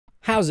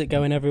How's it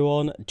going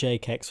everyone?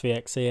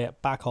 JakeXVX here,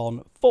 back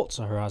on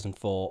Forza Horizon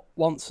 4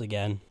 once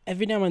again.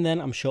 Every now and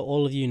then, I'm sure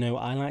all of you know,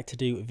 I like to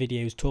do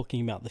videos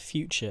talking about the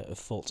future of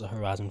Forza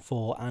Horizon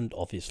 4 and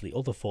obviously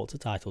other Forza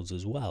titles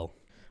as well.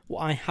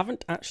 What I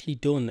haven't actually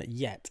done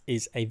yet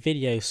is a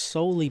video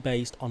solely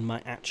based on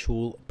my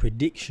actual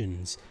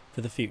predictions for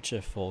the future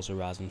of Forza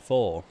Horizon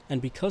 4.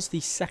 And because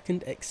the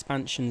second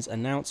expansion's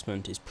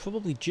announcement is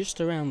probably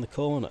just around the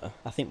corner,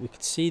 I think we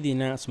could see the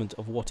announcement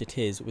of what it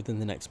is within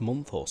the next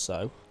month or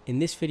so. In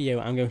this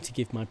video, I'm going to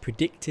give my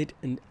predicted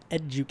and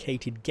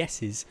educated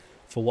guesses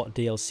for what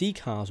DLC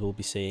cars we'll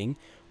be seeing,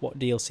 what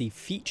DLC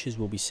features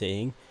we'll be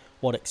seeing,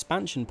 what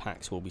expansion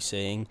packs we'll be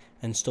seeing,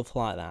 and stuff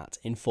like that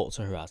in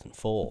Forza Horizon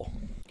 4.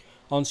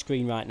 On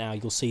screen right now,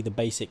 you'll see the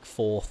basic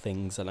 4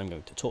 things that I'm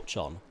going to touch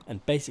on,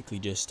 and basically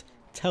just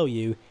tell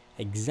you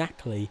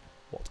exactly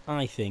what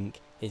I think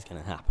is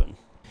going to happen.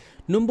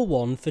 Number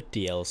 1 for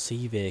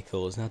DLC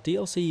vehicles. Now,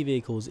 DLC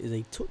vehicles is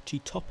a touchy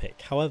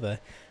topic, however,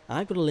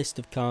 I've got a list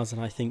of cars that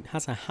I think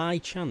has a high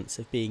chance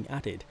of being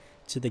added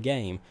to the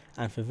game,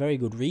 and for very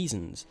good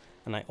reasons.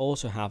 And I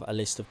also have a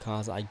list of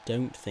cars that I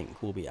don't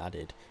think will be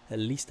added, at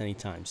least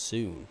anytime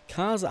soon.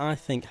 Cars that I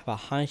think have a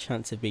high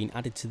chance of being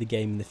added to the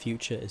game in the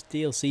future as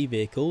DLC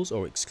vehicles,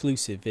 or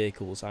exclusive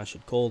vehicles I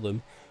should call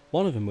them,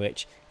 one of them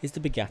which is the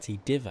Bugatti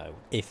Divo,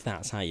 if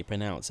that's how you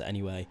pronounce it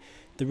anyway.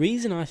 The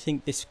reason I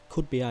think this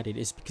could be added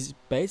is because it's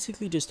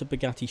basically just a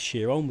Bugatti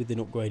Chiron with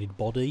an upgraded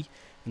body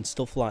and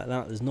stuff like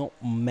that. There's not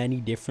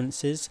many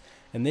differences,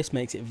 and this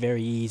makes it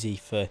very easy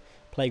for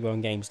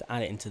Playground Games to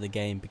add it into the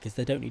game because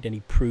they don't need any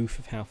proof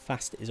of how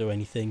fast it is or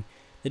anything.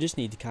 They just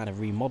need to kind of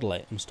remodel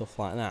it and stuff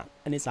like that,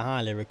 and it's a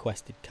highly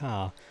requested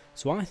car,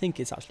 so I think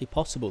it's actually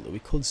possible that we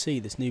could see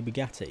this new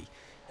Bugatti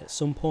at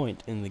some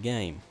point in the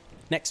game.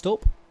 Next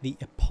up, the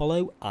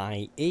Apollo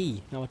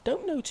IE. Now, I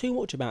don't know too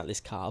much about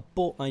this car,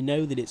 but I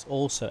know that it's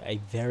also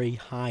a very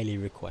highly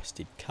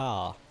requested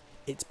car.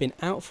 It's been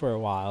out for a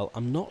while.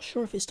 I'm not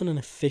sure if it's done an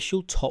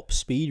official top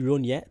speed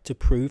run yet to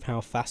prove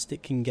how fast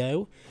it can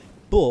go,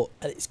 but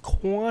it's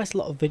quite a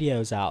lot of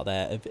videos out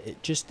there of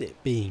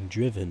it being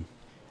driven.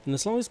 And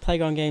as long as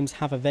Playground Games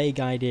have a vague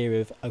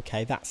idea of,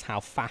 okay, that's how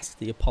fast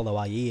the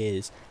Apollo IE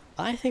is,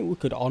 I think we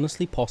could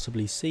honestly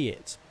possibly see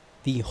it.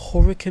 The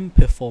Huracan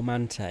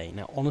Performante.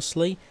 Now,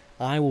 honestly,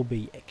 I will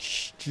be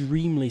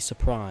extremely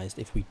surprised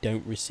if we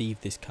don't receive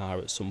this car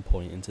at some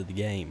point into the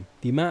game.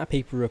 The amount of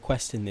people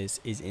requesting this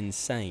is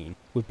insane.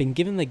 We've been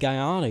given the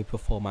Gallardo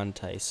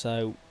Performante,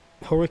 so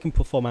Huracan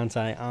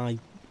Performante, I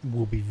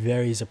will be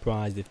very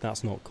surprised if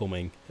that's not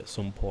coming at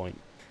some point.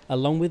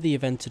 Along with the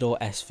Aventador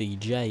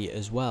SVJ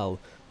as well.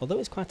 Although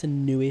it's quite a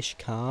newish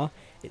car,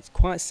 it's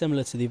quite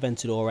similar to the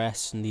Aventador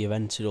S and the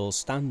Aventador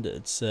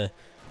Standards.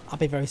 I'll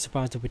be very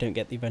surprised if we don't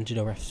get the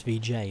Aventador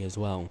SVJ as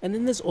well. And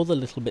then there's other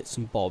little bits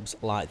and bobs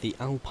like the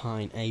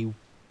Alpine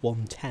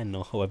A110,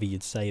 or however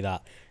you'd say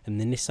that, and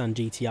the Nissan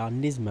GTR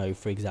Nismo,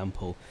 for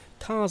example.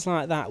 Cars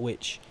like that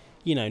which,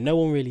 you know, no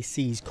one really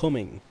sees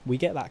coming. We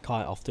get that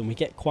quite often. We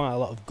get quite a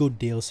lot of good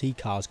DLC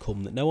cars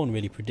come that no one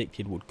really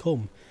predicted would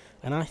come.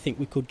 And I think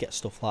we could get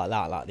stuff like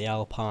that, like the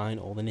Alpine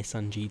or the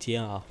Nissan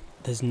GTR.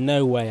 There's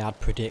no way I'd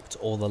predict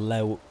all the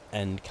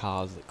low-end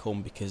cars that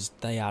come because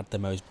they add the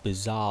most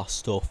bizarre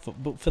stuff.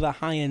 But for the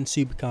high-end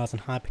supercars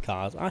and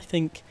hypercars, I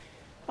think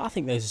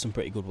those are some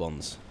pretty good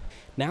ones.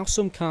 Now,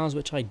 some cars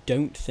which I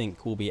don't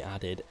think will be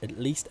added, at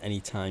least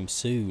anytime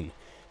soon.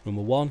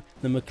 Number 1,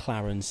 the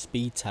McLaren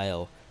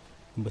Speedtail.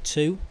 Number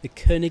 2, the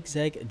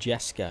Koenigsegg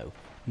Jesko.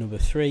 Number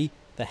 3,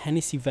 the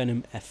Hennessy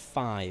Venom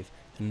F5.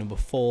 And number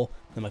 4,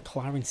 the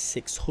McLaren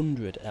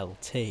 600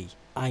 LT.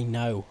 I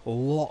know,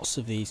 lots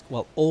of these,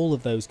 well, all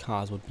of those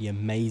cars would be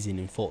amazing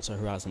in Forza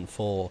Horizon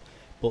 4,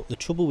 but the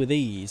trouble with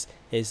these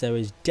is there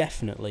is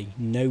definitely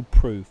no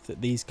proof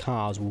that these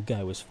cars will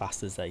go as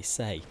fast as they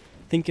say.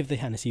 Think of the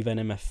Hennessy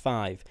Venom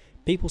F5.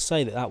 People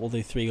say that that will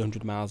do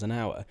 300 miles an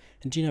hour,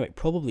 and you know, it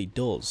probably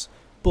does,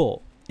 but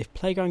if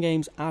Playground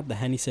Games add the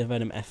Hennessy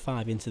Venom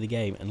F5 into the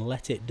game and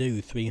let it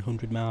do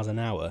 300 miles an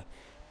hour,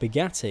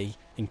 Bugatti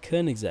and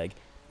Koenigsegg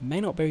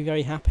may not be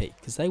very happy,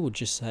 because they would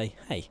just say,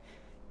 hey,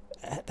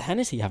 the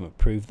Hennessy haven't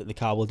proved that the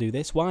car will do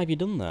this, why have you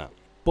done that?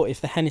 But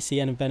if the Hennessy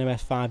and Venom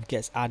F5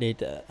 gets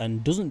added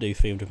and doesn't do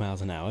 300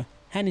 miles an hour,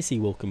 Hennessy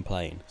will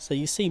complain. So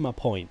you see my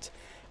point.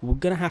 We're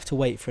going to have to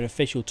wait for an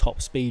official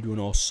top speed run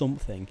or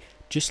something,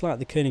 just like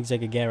the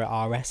Koenigsegg Agera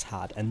RS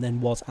had and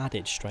then was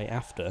added straight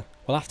after.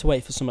 We'll have to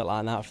wait for something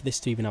like that for this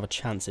to even have a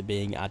chance of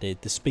being added.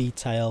 The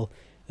Speedtail,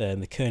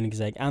 the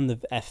Koenigsegg and the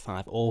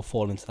F5 all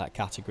fall into that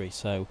category.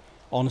 So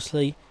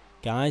honestly,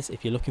 guys,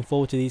 if you're looking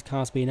forward to these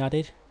cars being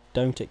added,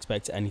 don't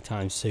expect it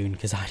anytime soon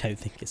because I don't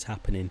think it's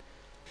happening.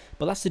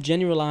 But that's the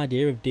general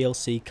idea of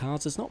DLC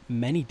cars. There's not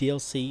many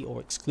DLC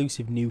or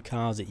exclusive new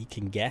cars that you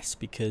can guess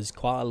because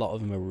quite a lot of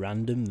them are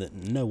random that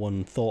no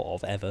one thought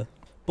of ever.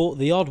 But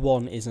the odd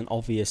one is an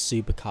obvious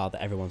supercar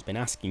that everyone's been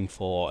asking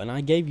for, and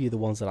I gave you the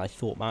ones that I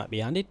thought might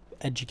be added,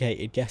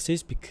 educated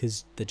guesses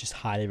because they're just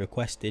highly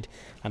requested,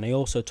 and I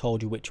also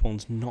told you which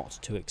ones not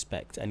to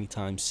expect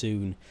anytime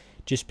soon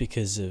just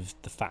because of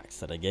the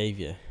facts that I gave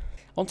you.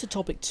 On to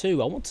topic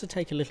 2, I want to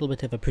take a little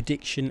bit of a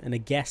prediction and a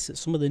guess at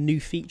some of the new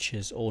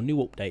features or new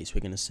updates we're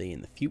going to see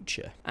in the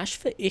future. As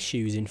for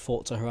issues in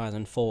Forza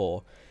Horizon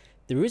 4,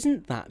 there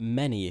isn't that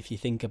many if you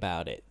think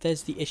about it.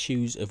 There's the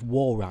issues of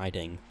wall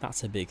riding,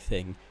 that's a big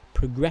thing.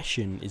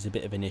 Progression is a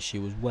bit of an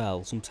issue as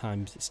well.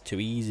 Sometimes it's too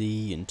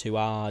easy and too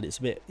hard, it's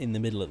a bit in the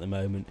middle at the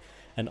moment.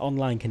 And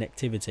online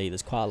connectivity,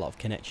 there's quite a lot of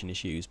connection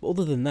issues. But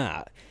other than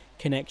that,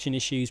 connection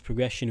issues,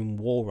 progression and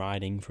wall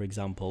riding, for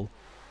example,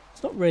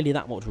 it's not really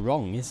that much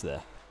wrong, is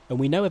there? And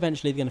we know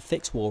eventually they're going to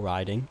fix wall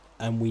riding,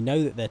 and we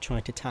know that they're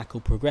trying to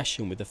tackle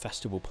progression with the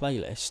festival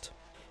playlist,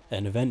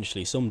 and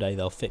eventually someday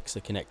they'll fix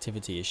the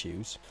connectivity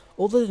issues.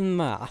 Other than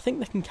that, I think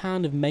they can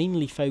kind of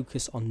mainly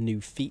focus on new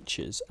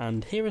features,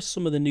 and here are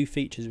some of the new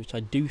features which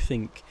I do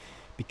think,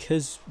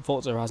 because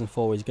Forza Horizon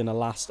 4 is going to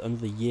last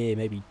another year,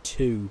 maybe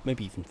 2,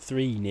 maybe even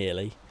 3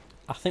 nearly,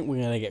 I think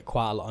we're going to get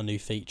quite a lot of new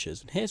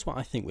features. And here's what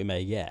I think we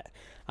may get.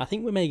 I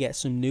think we may get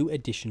some new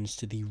additions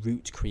to the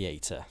route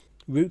creator.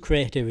 Route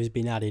Creator has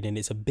been added and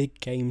it's a big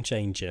game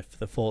changer for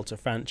the Forza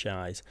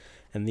franchise,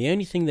 and the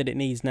only thing that it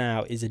needs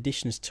now is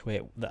additions to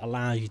it that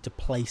allows you to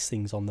place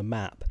things on the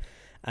map,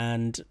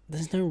 and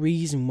there's no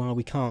reason why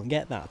we can't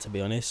get that, to be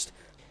honest.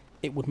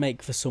 It would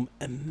make for some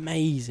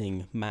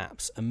amazing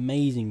maps,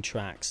 amazing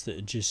tracks that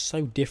are just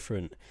so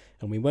different,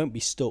 and we won't be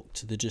stuck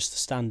to just the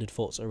standard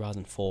Forza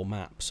Horizon 4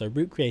 map. So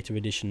Route Creator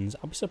additions,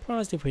 I'll be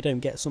surprised if we don't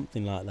get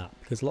something like that,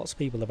 because lots of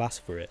people have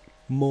asked for it.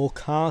 More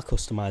car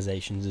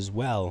customizations as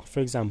well. For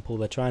example,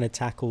 they're trying to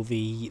tackle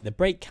the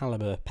brake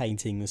caliber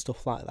painting and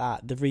stuff like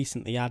that. They've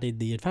recently added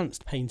the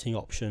advanced painting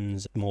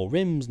options, more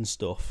rims and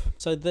stuff.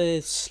 So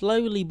they're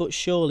slowly but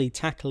surely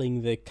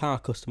tackling the car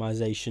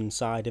customization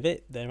side of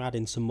it. They're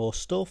adding some more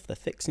stuff, they're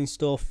fixing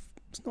stuff.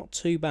 It's not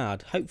too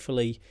bad.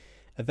 Hopefully,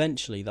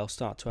 eventually they'll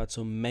start to add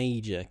some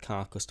major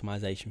car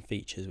customization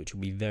features, which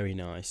will be very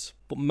nice.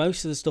 But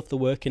most of the stuff they're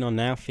working on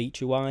now,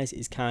 feature-wise,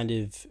 is kind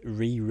of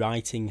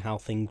rewriting how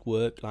things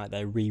work. Like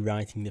they're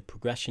rewriting the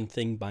progression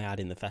thing by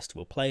adding the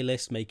festival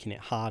playlist, making it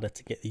harder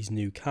to get these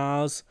new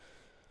cars,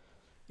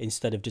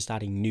 instead of just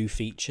adding new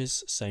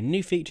features. So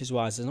new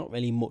features-wise, there's not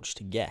really much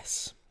to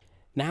guess.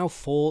 Now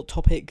for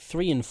topic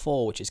 3 and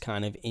 4, which is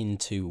kind of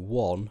into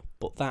one,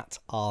 but that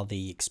are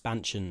the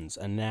expansions.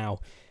 And now,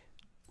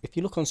 if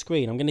you look on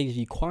screen, I'm going to give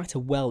you quite a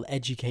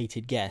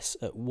well-educated guess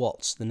at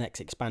what the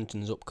next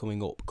expansions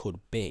upcoming up could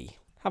be.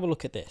 Have a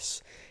look at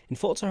this. In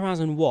Forza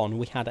Horizon 1,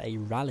 we had a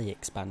rally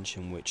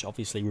expansion, which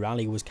obviously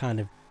rally was kind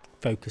of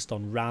focused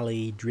on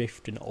rally,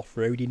 drift and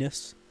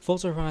off-roadiness.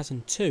 Forza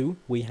Horizon 2,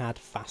 we had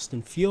Fast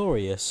and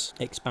Furious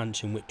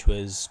expansion, which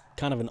was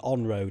kind of an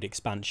on-road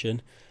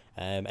expansion.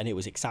 And it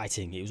was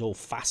exciting. It was all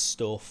fast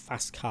stuff,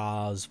 fast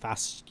cars,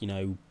 fast,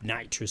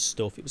 nitrous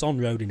stuff. It was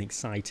on-road and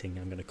exciting,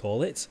 I'm going to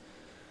call it.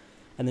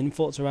 And then in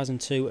Forza Horizon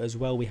 2 as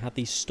well, we had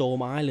the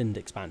Storm Island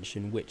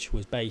expansion, which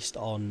was based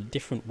on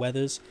different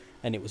weathers,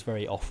 and it was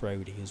very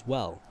off-roady as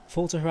well.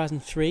 Forza Horizon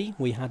 3,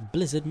 we had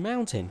Blizzard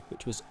Mountain,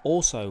 which was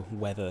also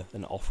weather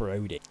and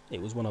off-roady. It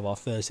was one of our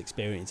first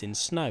experience in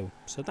snow,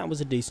 so that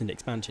was a decent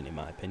expansion in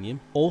my opinion.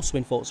 Also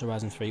in Forza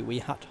Horizon 3, we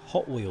had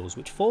Hot Wheels,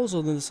 which falls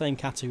under the same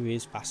category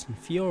as Fast and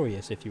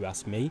Furious, if you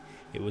ask me.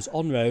 It was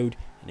on-road,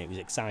 and it was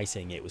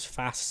exciting, it was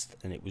fast,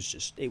 and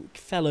it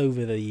fell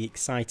over the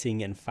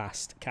exciting and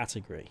fast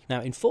category.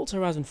 Now in Forza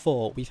Horizon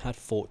 4, we've had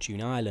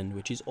Fortune Island,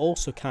 which is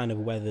also kind of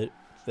weather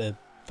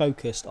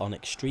focused on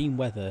extreme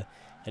weather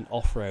and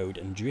off-road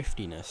and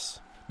driftiness.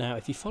 Now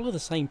if you follow the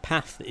same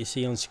path that you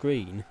see on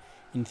screen,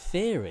 in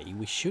theory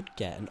we should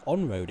get an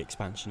on-road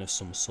expansion of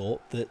some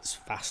sort that's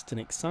fast and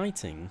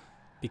exciting.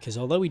 Because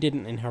although we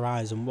didn't in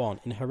Horizon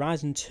 1, in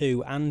Horizon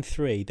 2 and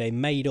 3 they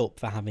made up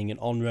for having an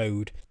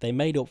on-road, they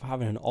made up for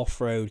having an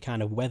off-road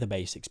kind of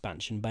weather-based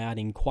expansion by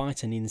adding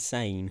quite an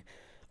insane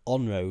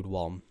on-road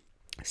one.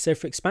 So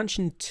for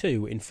expansion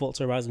 2 in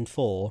Forza Horizon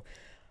 4,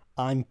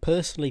 I'm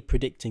personally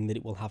predicting that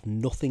it will have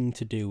nothing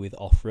to do with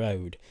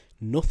off-road,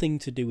 nothing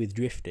to do with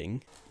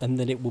drifting, and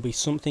that it will be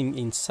something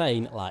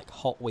insane like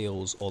Hot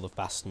Wheels or the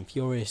Fast and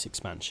Furious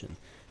expansion.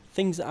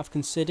 Things that I've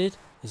considered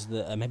is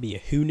that maybe a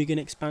Hoonigan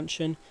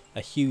expansion,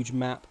 a huge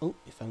map. Oh,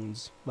 your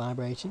phone's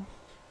vibrating.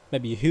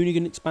 Maybe a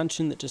Hoonigan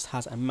expansion that just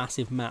has a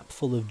massive map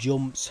full of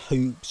jumps,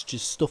 hoops,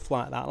 just stuff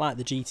like that, like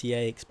the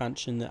GTA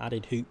expansion that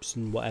added hoops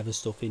and whatever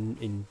stuff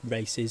in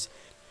races.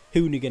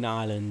 Hoonigan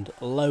Island,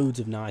 loads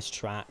of nice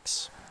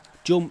tracks,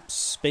 jumps,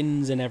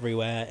 spins and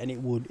everywhere, and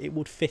it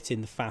would fit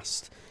in the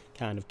fast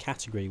kind of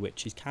category,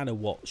 which is kind of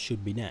what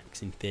should be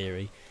next in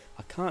theory.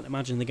 I can't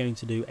imagine they're going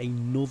to do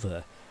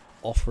another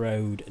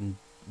off-road and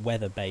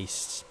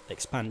weather-based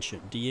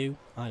expansion, do you?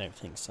 I don't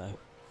think so.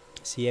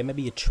 So yeah,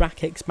 maybe a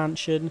track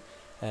expansion,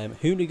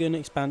 Hoonigan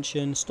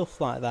expansion, stuff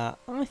like that.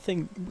 I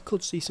think we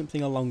could see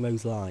something along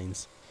those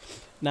lines.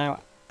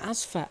 Now,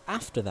 as for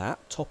after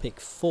that, topic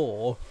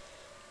 4,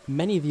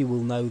 many of you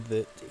will know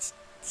that it's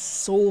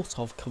sort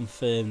of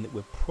confirmed that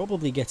we're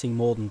probably getting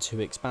more than 2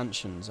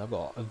 expansions. I've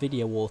got a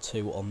video or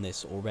 2 on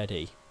this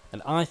already,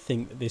 and I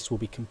think that this will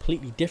be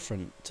completely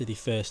different to the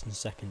first and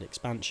second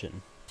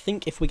expansion.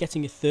 think if we're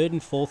getting a third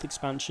and fourth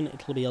expansion,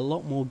 it'll be a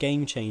lot more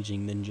game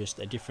changing than just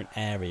a different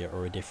area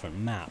or a different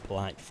map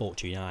like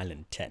Fortune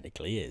Island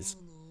technically is.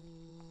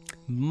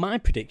 My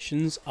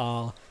predictions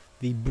are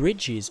the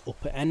bridges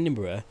up at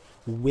Edinburgh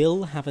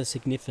will have a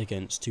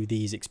significance to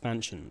these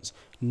expansions.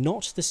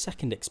 Not the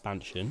second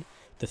expansion,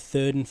 the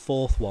third and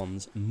fourth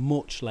ones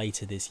much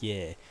later this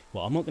year.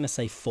 Well, I'm not going to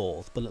say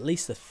fourth, but at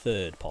least the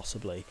third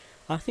possibly.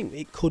 I think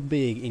it could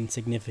be in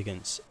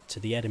significance to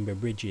the Edinburgh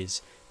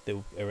bridges that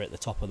are at the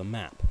top of the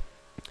map.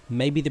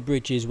 Maybe the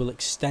bridges will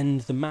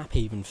extend the map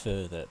even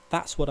further.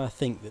 That's what I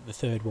think that the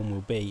third one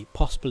will be.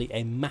 Possibly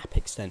a map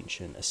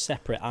extension, a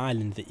separate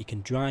island that you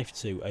can drive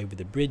to over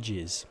the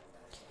bridges.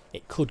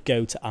 It could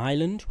go to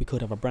Ireland, we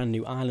could have a brand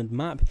new island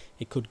map.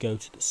 It could go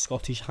to the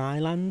Scottish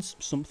Highlands,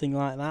 something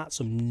like that,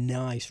 some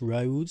nice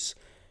roads.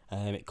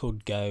 It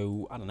could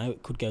go, I don't know,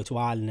 it could go to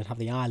Ireland and have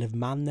the Isle of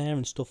Man there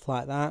and stuff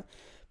like that.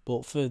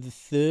 But for the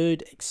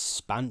third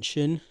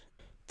expansion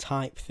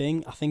type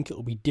thing, I think it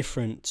will be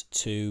different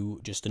to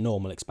just a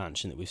normal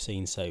expansion that we've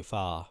seen so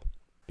far.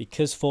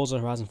 Because Forza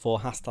Horizon 4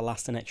 has to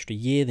last an extra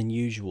year than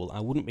usual, I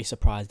wouldn't be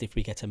surprised if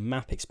we get a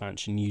map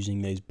expansion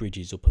using those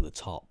bridges up at the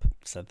top.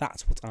 So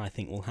that's what I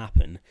think will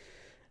happen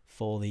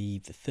for the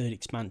third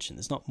expansion.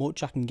 There's not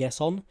much I can guess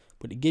on,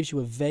 but it gives you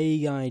a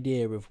vague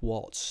idea of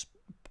what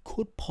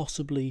could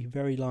possibly,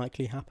 very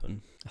likely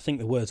happen. I think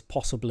the words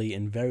possibly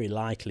and very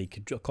likely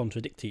could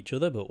contradict each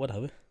other, but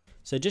whatever.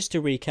 So just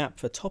to recap,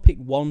 for topic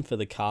 1 for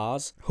the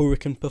cars,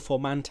 Huracan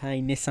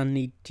Performante,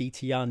 Nissan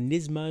GTR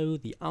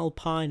Nismo, the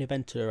Alpine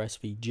Aventador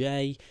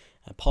SVJ,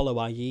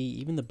 Apollo IE,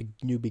 even the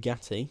new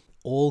Bugatti,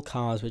 all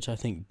cars which I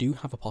think do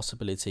have a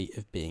possibility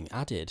of being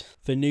added.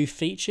 For new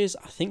features,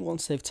 I think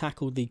once they've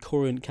tackled the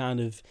current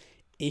kind of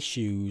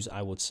issues,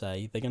 I would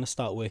say, they're going to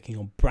start working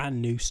on brand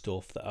new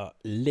stuff that are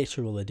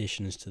literal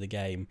additions to the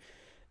game,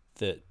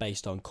 that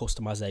based on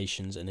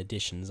customizations and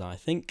additions, I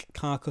think.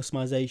 Car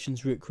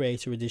customizations, route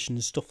creator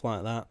additions, stuff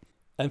like that.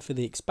 And for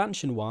the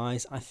expansion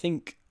wise, I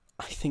think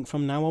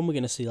from now on we're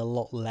going to see a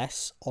lot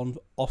less on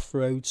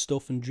off-road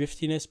stuff and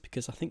driftiness,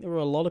 because I think there are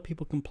a lot of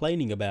people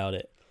complaining about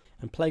it.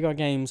 And Playground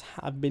Games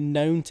have been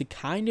known to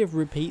kind of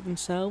repeat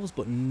themselves,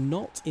 but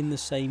not in the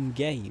same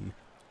game.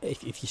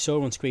 If you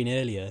saw on screen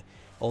earlier,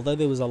 although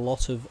there was a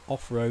lot of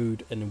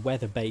off-road and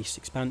weather-based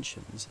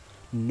expansions,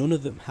 none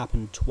of them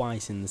happened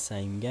twice in the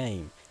same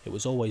game. It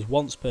was always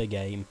once per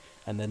game,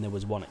 and then there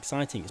was one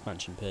exciting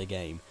expansion per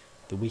game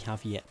that we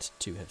have yet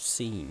to have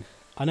seen.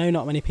 I know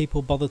not many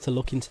people bother to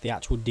look into the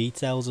actual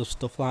details of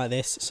stuff like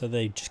this, so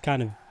they just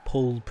kind of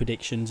pull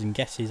predictions and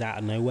guesses out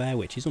of nowhere,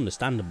 which is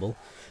understandable,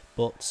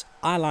 but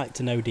I like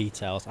to know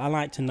details. I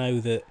like to know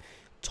that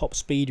top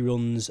speed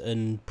runs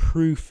and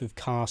proof of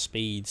car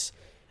speeds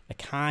are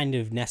kind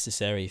of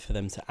necessary for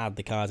them to add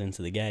the cars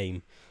into the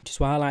game, which is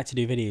why I like to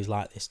do videos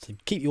like this, to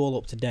keep you all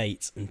up to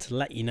date and to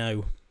let you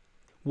know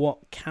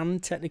what can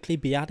technically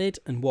be added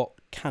and what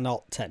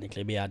cannot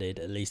technically be added,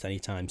 at least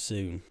anytime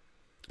soon.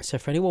 So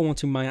for anyone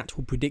wanting my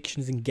actual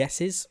predictions and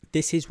guesses,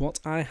 this is what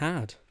I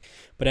had.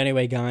 But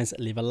anyway guys,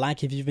 leave a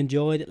like if you've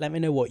enjoyed, let me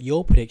know what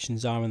your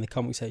predictions are in the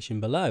comment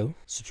section below.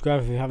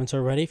 Subscribe if you haven't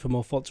already for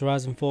more Forza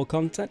Horizon 4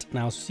 content, and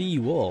I'll see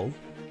you all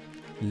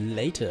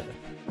later.